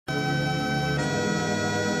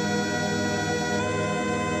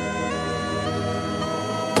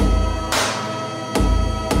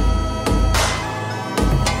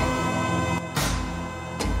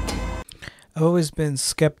I've always been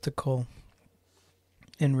skeptical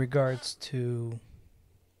in regards to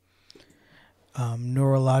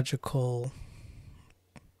neurological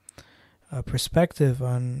perspective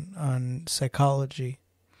on psychology.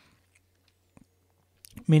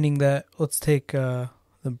 Meaning that let's take the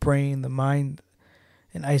brain, the mind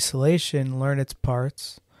in isolation, learn its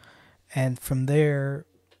parts, and from there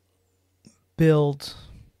build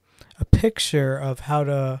a picture of how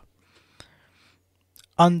to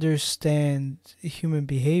understand human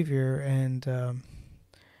behavior and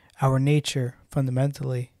our nature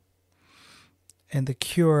fundamentally, and the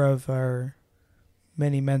cure of our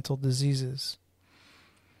many mental diseases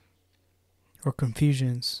or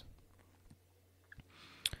confusions.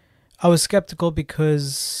 I was skeptical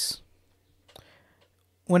because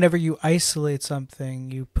whenever you isolate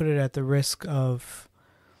something, you put it at the risk of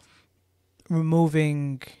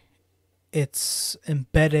removing its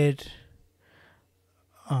embedded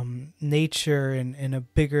nature in a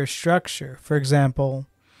bigger structure. For example,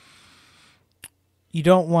 you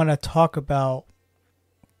don't want to talk about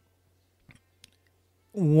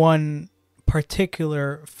one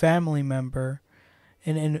particular family member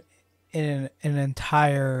in an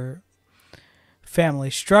entire family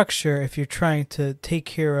structure if you're trying to take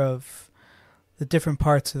care of the different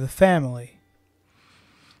parts of the family.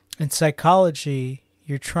 In psychology,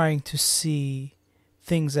 you're trying to see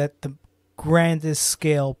things at the grandest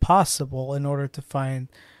scale possible in order to find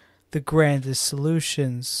the grandest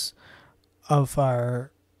solutions of our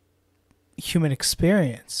human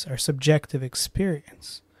experience, our subjective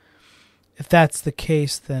experience. If that's the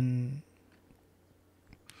case, then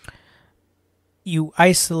you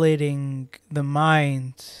isolating the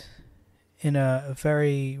mind in a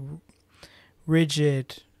very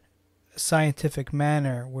rigid scientific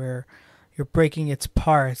manner where you're breaking its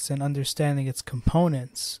parts and understanding its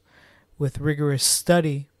components with rigorous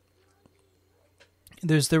study,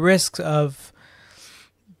 there's the risk of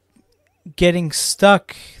getting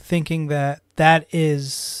stuck thinking that that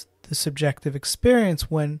is the subjective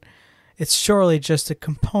experience when it's surely just a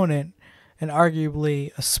component, and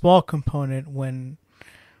arguably a small component when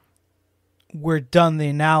we're done the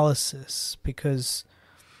analysis, because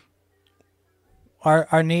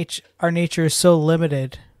our nature is so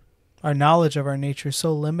limited, our knowledge of our nature is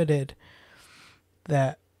so limited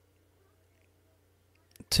that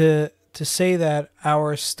to say that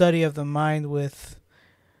our study of the mind with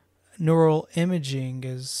neural imaging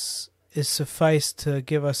is suffice to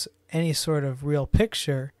give us any sort of real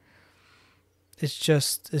picture, it's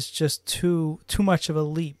just too much of a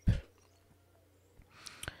leap.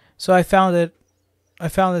 So I found it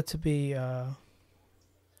to be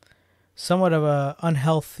somewhat of a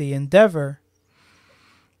unhealthy endeavor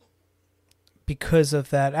because of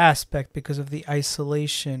that aspect, because of the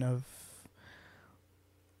isolation of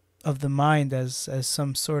the mind as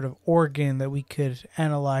some sort of organ that we could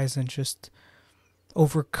analyze and just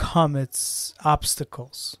overcome its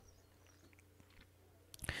obstacles.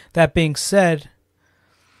 That being said,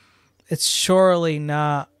 it's surely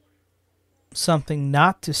not something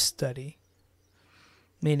not to study.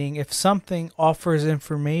 Meaning, if something offers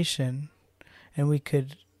information and we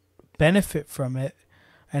could benefit from it,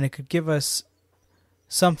 and it could give us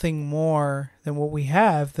something more than what we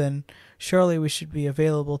have, then surely we should be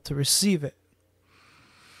available to receive it.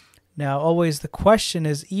 Now, always the question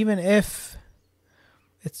is, even if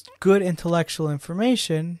it's good intellectual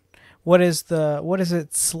information, what is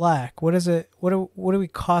its lack? What are we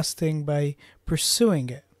costing by pursuing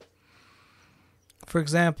it? For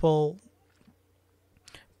example,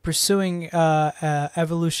 pursuing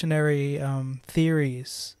evolutionary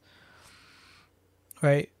theories,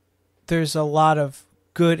 right? There's a lot of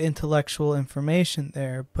good intellectual information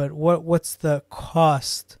there, but what's the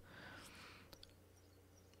cost?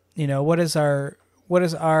 You know, what is our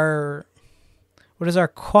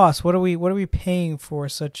cost? What are we paying for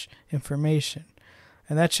such information?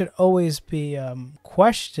 And that should always be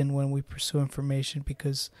questioned when we pursue information,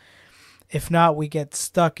 because if not, we get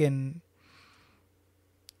stuck in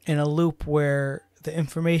a loop where the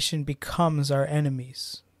information becomes our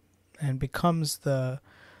enemies and becomes the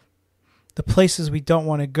places we don't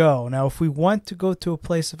want to go. Now, if we want to go to a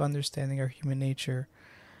place of understanding our human nature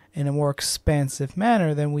in a more expansive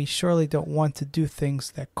manner, then we surely don't want to do things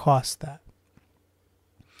that cost that.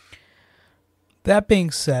 That being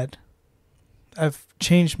said, I've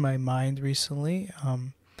changed my mind recently,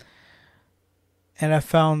 and I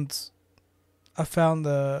found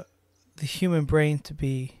the human brain to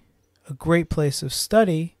be a great place of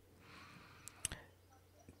study.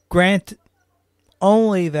 Grant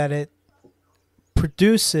only that it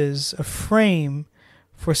produces a frame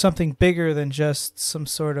for something bigger than just some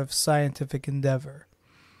sort of scientific endeavor.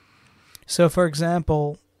 So, for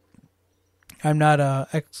example, I'm not a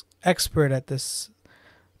expert at this,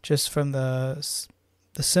 just from the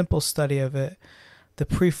simple study of it. The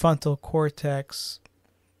prefrontal cortex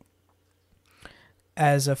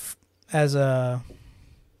as a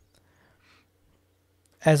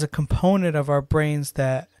component of our brains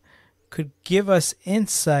that could give us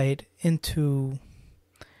insight into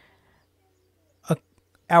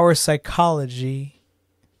our psychology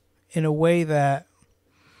in a way that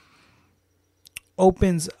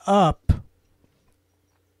opens up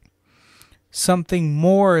something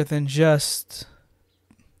more than just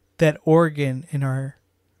that organ in our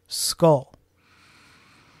skull.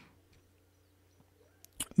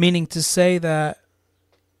 Meaning to say that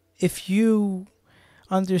if you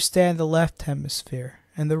understand the left hemisphere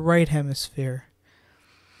and the right hemisphere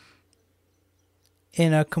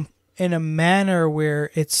in a manner where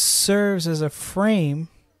it serves as a frame,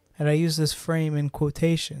 and I use this frame in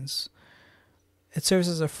quotations, it serves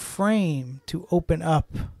as a frame to open up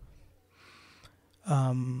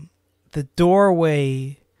the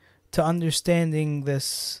doorway to understanding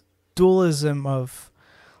this dualism of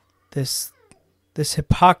this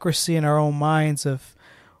hypocrisy in our own minds of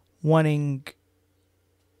wanting,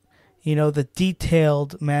 the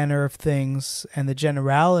detailed manner of things and the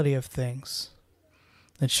generality of things,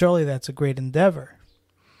 then surely that's a great endeavor.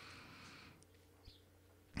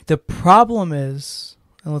 The problem is,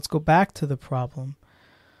 and let's go back to the problem,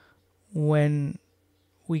 when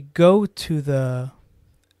we go to the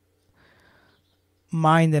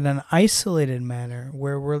mind in an isolated manner,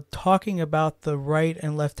 where we're talking about the right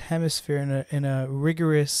and left hemisphere in a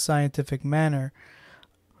rigorous scientific manner,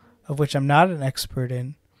 of which I'm not an expert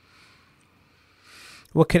in,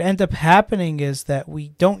 what could end up happening is that we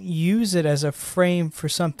don't use it as a frame for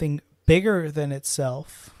something bigger than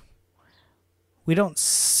itself. We don't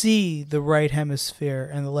see the right hemisphere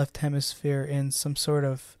and the left hemisphere in some sort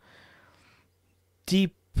of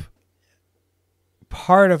deep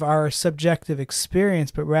part of our subjective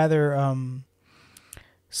experience, but rather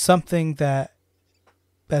something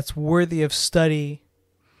that's worthy of study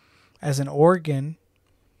as an organ.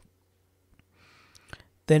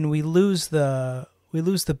 Then we lose the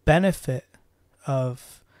benefit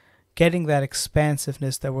of getting that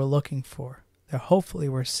expansiveness that we're looking for, that hopefully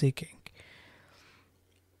we're seeking.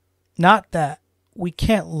 Not that we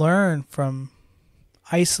can't learn from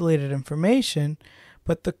isolated information,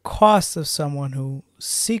 but the cost of someone who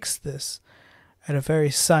seeks this at a very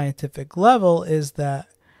scientific level is that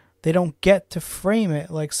they don't get to frame it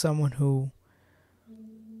like someone who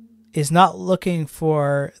is not looking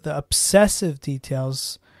for the obsessive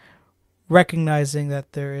details, recognizing that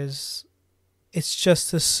it's just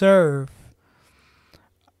to serve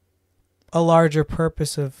a larger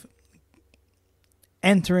purpose of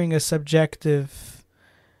entering a subjective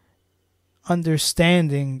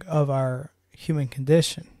understanding of our human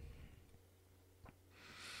condition.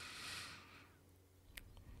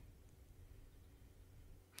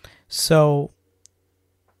 So,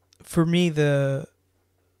 for me,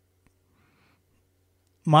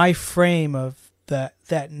 my frame of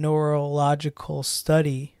that neurological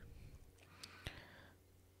study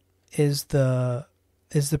is the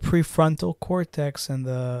prefrontal cortex and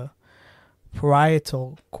the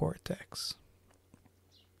parietal cortex.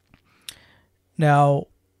 Now,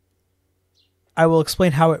 I will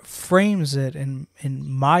explain how it frames it in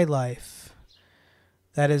my life.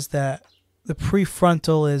 That is that the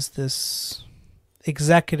prefrontal is this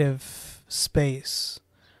executive space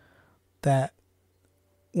that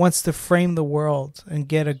wants to frame the world and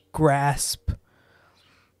get a grasp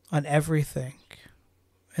on everything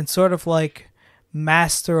and sort of like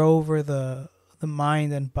master over the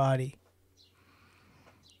mind and body.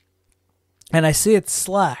 And I see it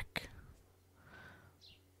slack.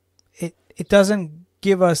 It doesn't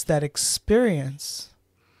give us that experience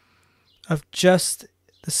of just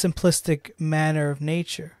the simplistic manner of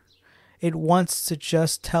nature. It wants to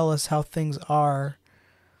just tell us how things are.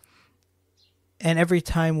 And every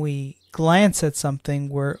time we glance at something,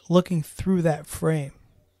 we're looking through that frame.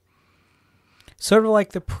 Sort of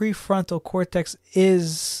like the prefrontal cortex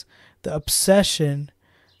is the obsession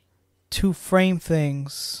to frame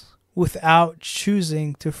things without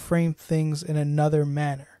choosing to frame things in another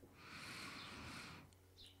manner.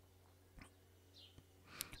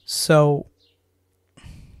 So,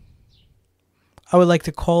 I would like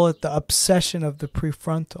to call it the obsession of the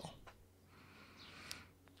prefrontal,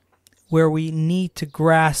 where we need to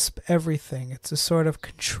grasp everything. It's a sort of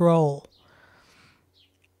control.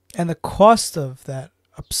 And the cost of that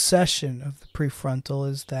obsession of the prefrontal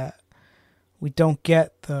is that we don't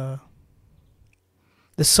get the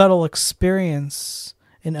subtle experience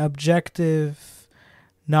in objective,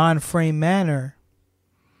 non-frame manner.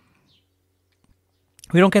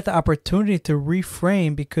 We don't get the opportunity to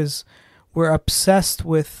reframe because we're obsessed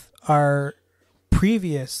with our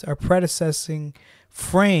predecessing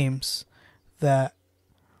frames that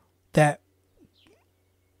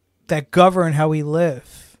govern how we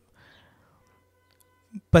live.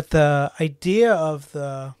 But the idea of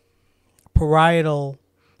the parietal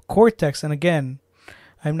cortex, and again,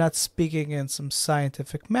 I'm not speaking in some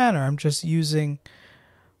scientific manner, I'm just using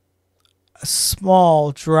a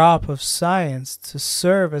small drop of science to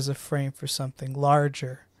serve as a frame for something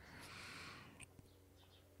larger.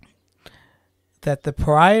 That the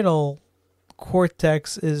parietal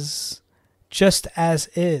cortex is just as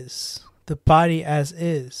is, the body as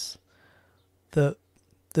is, the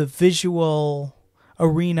visual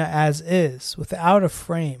arena as is, without a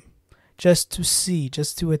frame, just to see,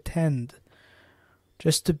 just to attend,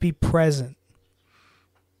 just to be present.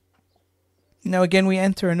 Now again, we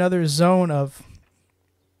enter another zone of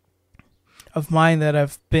mind that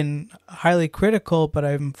I've been highly critical, but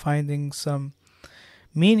I'm finding some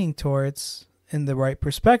meaning towards in the right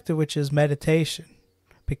perspective, which is meditation,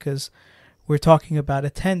 because we're talking about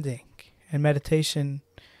attending, and meditation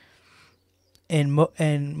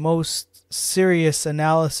in most serious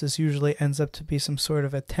analysis usually ends up to be some sort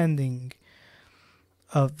of attending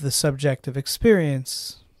of the subjective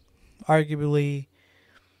experience, arguably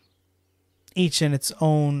each in its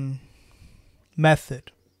own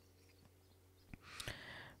method.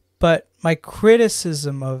 But my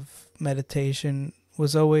criticism of meditation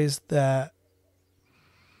was always that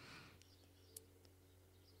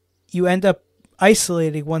you end up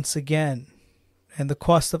isolating once again, and the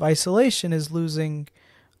cost of isolation is losing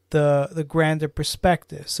the grander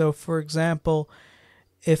perspective. So, for example,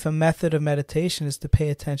 if a method of meditation is to pay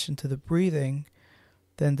attention to the breathing,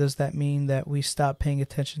 then does that mean that we stop paying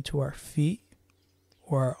attention to our feet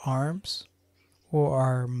or our arms or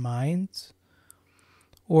our minds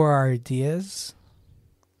or our ideas?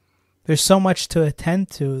 There's so much to attend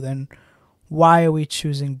to, then why are we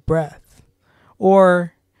choosing breath?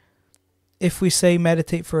 Or if we say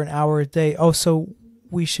meditate for an hour a day, so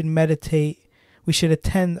we should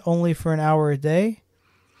attend only for an hour a day?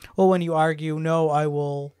 Well, when you argue, no, I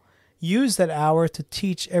will use that hour to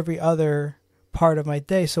teach every other part of my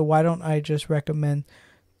day, so why don't I just recommend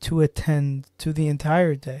to attend to the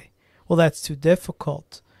entire day? Well, that's too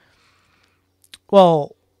difficult.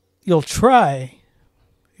 Well, you'll try.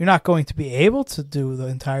 You're not going to be able to do the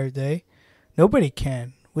entire day. Nobody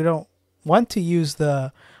can. We don't want to use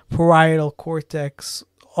the parietal cortex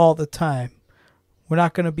all the time. We're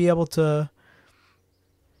not going to be able to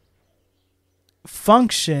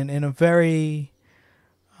function in a very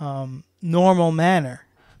normal manner.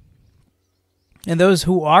 And those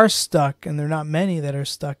who are stuck, and there are not many that are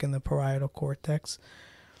stuck in the parietal cortex,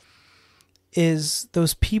 is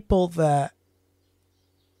those people that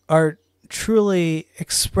are truly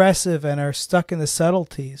expressive and are stuck in the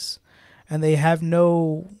subtleties, and they have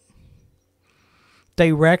no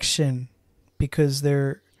direction because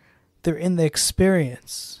they're in the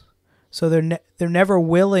experience. So they're never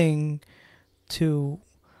willing to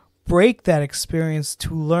break that experience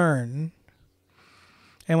to learn.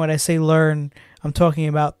 And when I say learn, I'm talking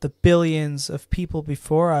about the billions of people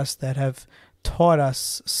before us that have taught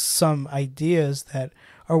us some ideas that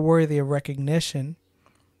are worthy of recognition.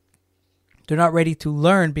 They're not ready to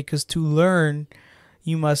learn, because to learn,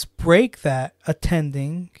 you must break that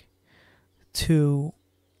attending to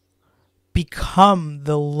become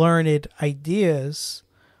the learned ideas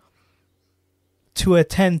to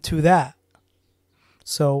attend to that.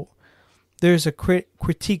 So there's a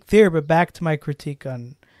critique there, but back to my critique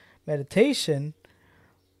on meditation.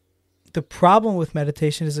 The problem with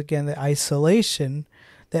meditation is, again, the isolation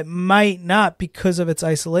that might not, because of its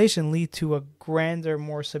isolation, lead to a grander,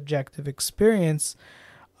 more subjective experience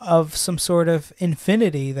of some sort of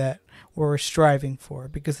infinity that we're striving for.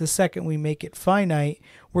 Because the second we make it finite,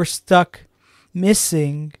 we're stuck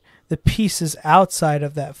missing the pieces outside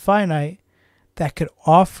of that finite that could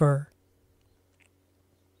offer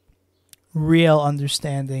real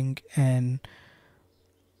understanding and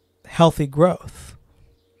healthy growth.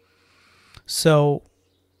 So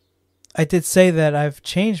I did say that I've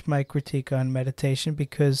changed my critique on meditation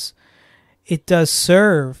because it does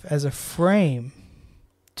serve as a frame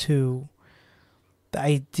to the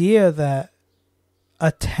idea that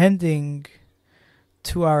attending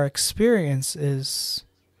to our experience is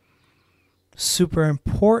super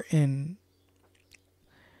important,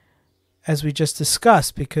 as we just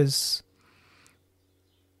discussed, because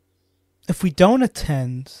if we don't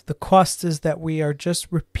attend, the cost is that we are just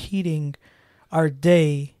repeating our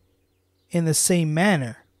day in the same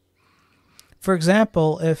manner. For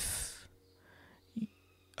example, if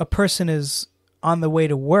a person is on the way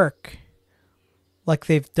to work, like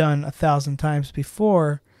they've done 1,000 times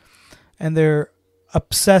before, and they're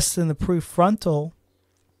obsessed in the prefrontal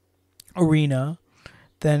arena,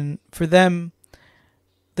 then for them,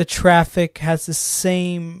 the traffic has the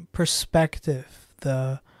same perspective.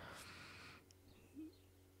 The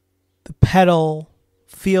pedal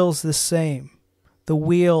feels the same. The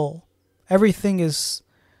wheel, everything is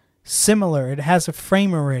similar. It has a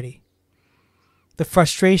frame already. The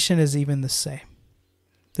frustration is even the same.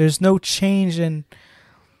 There's no change in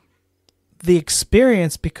the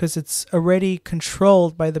experience because it's already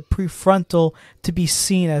controlled by the prefrontal to be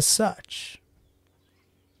seen as such.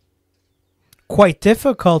 Quite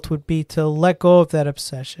difficult would be to let go of that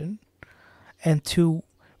obsession and to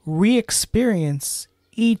re-experience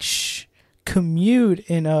each commute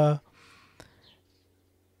in a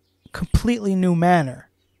completely new manner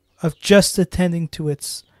of just attending to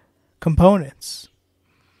its components.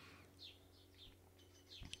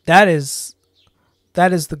 That is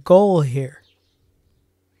the goal here.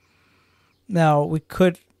 Now we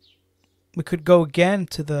could go again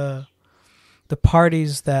to the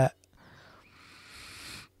parties that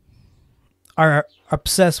are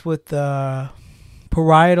obsessed with the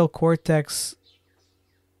parietal cortex,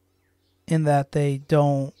 in that they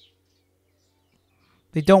don't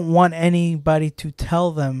want anybody to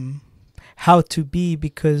tell them how to be,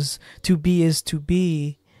 because to be is to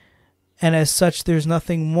be, and as such there's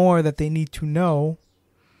nothing more that they need to know,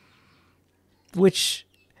 which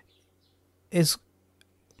is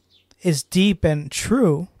deep and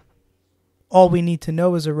true. All we need to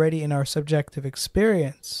know is already in our subjective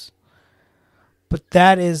experience. But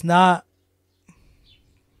that is not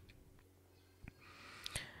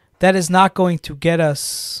going to get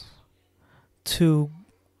us to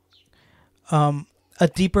a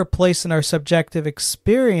deeper place in our subjective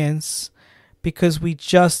experience, because we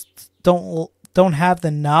just don't have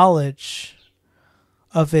the knowledge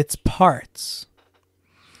of its parts.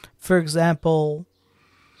 For example,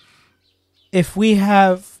 if we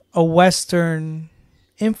have a Western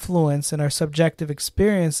influence in our subjective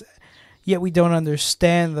experience, yet we don't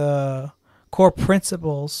understand the core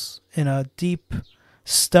principles in a deep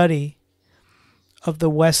study of the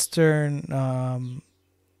Western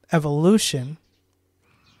evolution,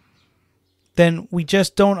 then we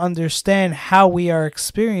just don't understand how we are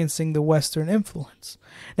experiencing the Western influence.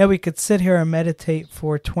 Now we could sit here and meditate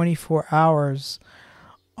for 24 hours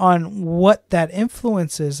on what that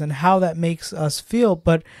influence is and how that makes us feel,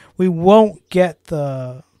 but we won't get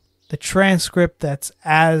the transcript that's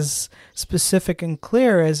as specific and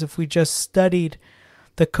clear as if we just studied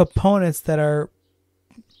the components that are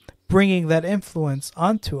bringing that influence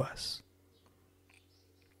onto us.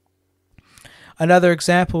 Another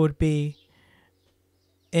example would be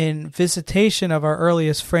in visitation of our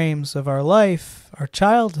earliest frames of our life, our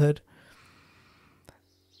childhood.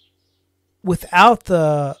 Without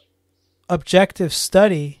the objective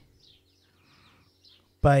study,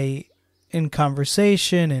 in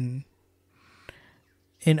conversation and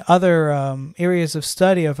in other areas of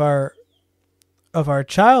study of our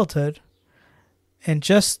childhood, and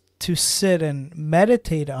just to sit and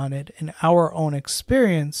meditate on it in our own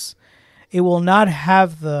experience, it will not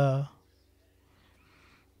have the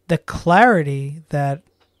clarity that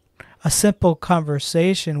a simple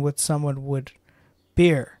conversation with someone would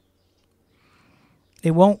bear.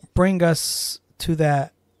 It won't bring us to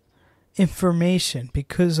that information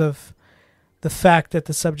because of the fact that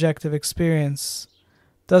the subjective experience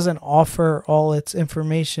doesn't offer all its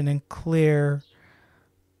information in clear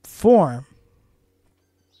form.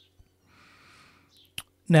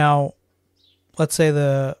 Now, let's say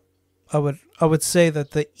I would say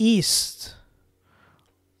that the East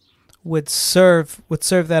would serve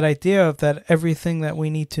that idea of that everything that we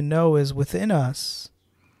need to know is within us.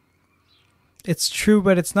 It's true,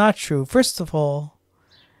 but it's not true. First of all,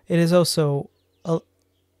 it is also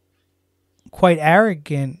quite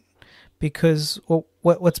arrogant, because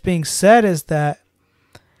what's being said is that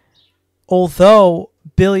although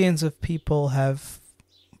billions of people have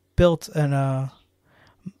built a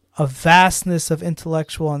vastness of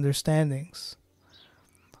intellectual understandings,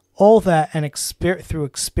 all that and through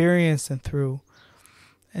experience and through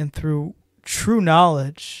true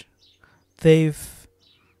knowledge,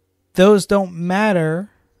 those don't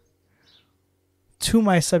matter to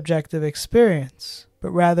my subjective experience,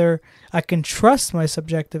 but rather I can trust my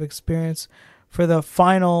subjective experience for the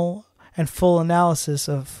final and full analysis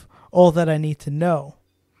of all that I need to know.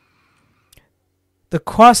 the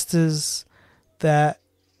cost is that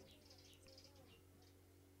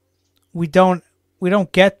we don't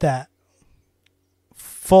get that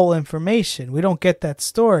full information. We don't get that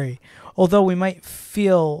story. Although we might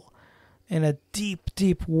feel in a deep,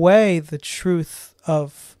 deep way the truth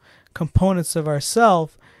of components of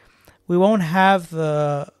ourselves, we won't have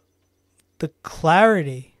the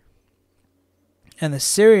clarity and the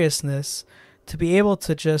seriousness to be able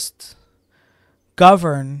to just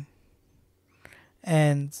govern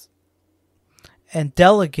and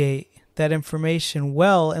delegate that information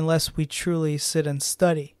well unless we truly sit and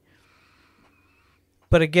study.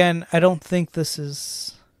 But again, I don't think this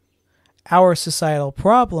is our societal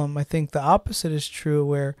problem. I think the opposite is true,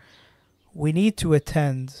 where we need to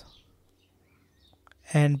attend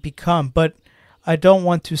and become. But I don't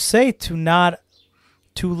want to say to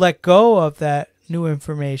let go of that new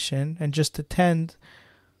information and just attend,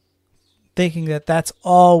 thinking that that's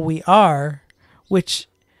all we are, which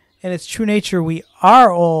in its true nature we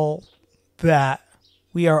are all that.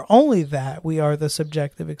 We are only that. We are the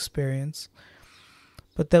subjective experience.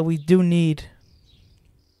 But that we do need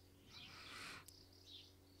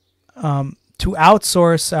to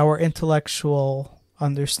outsource our intellectual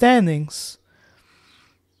understandings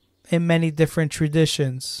in many different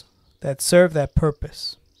traditions that serve that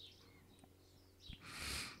purpose.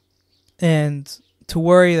 And to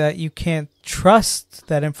worry that you can't trust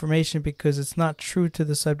that information because it's not true to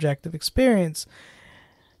the subjective experience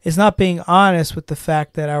is not being honest with the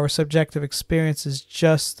fact that our subjective experience is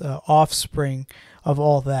just an offspring of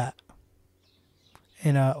all that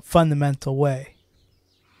in a fundamental way.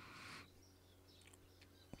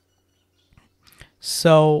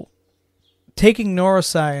 So, taking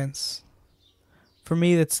neuroscience, for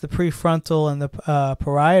me, that's the prefrontal and the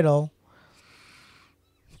parietal.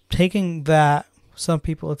 Taking that, some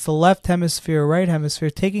people, it's the left hemisphere, right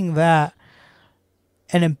hemisphere. Taking that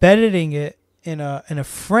and embedding it in a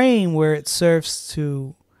frame where it serves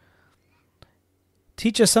to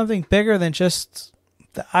teach us something bigger than just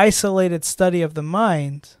the isolated study of the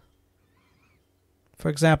mind. For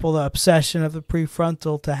example, the obsession of the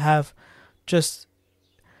prefrontal to have just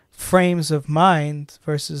frames of mind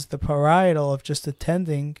versus the parietal of just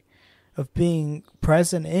attending, of being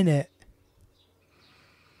present in it,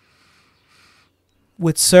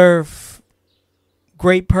 would serve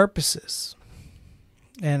great purposes.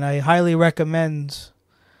 And I highly recommend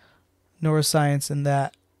neuroscience in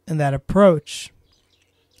that approach,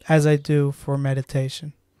 as I do for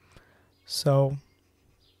meditation. So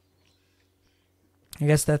I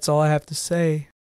guess that's all I have to say.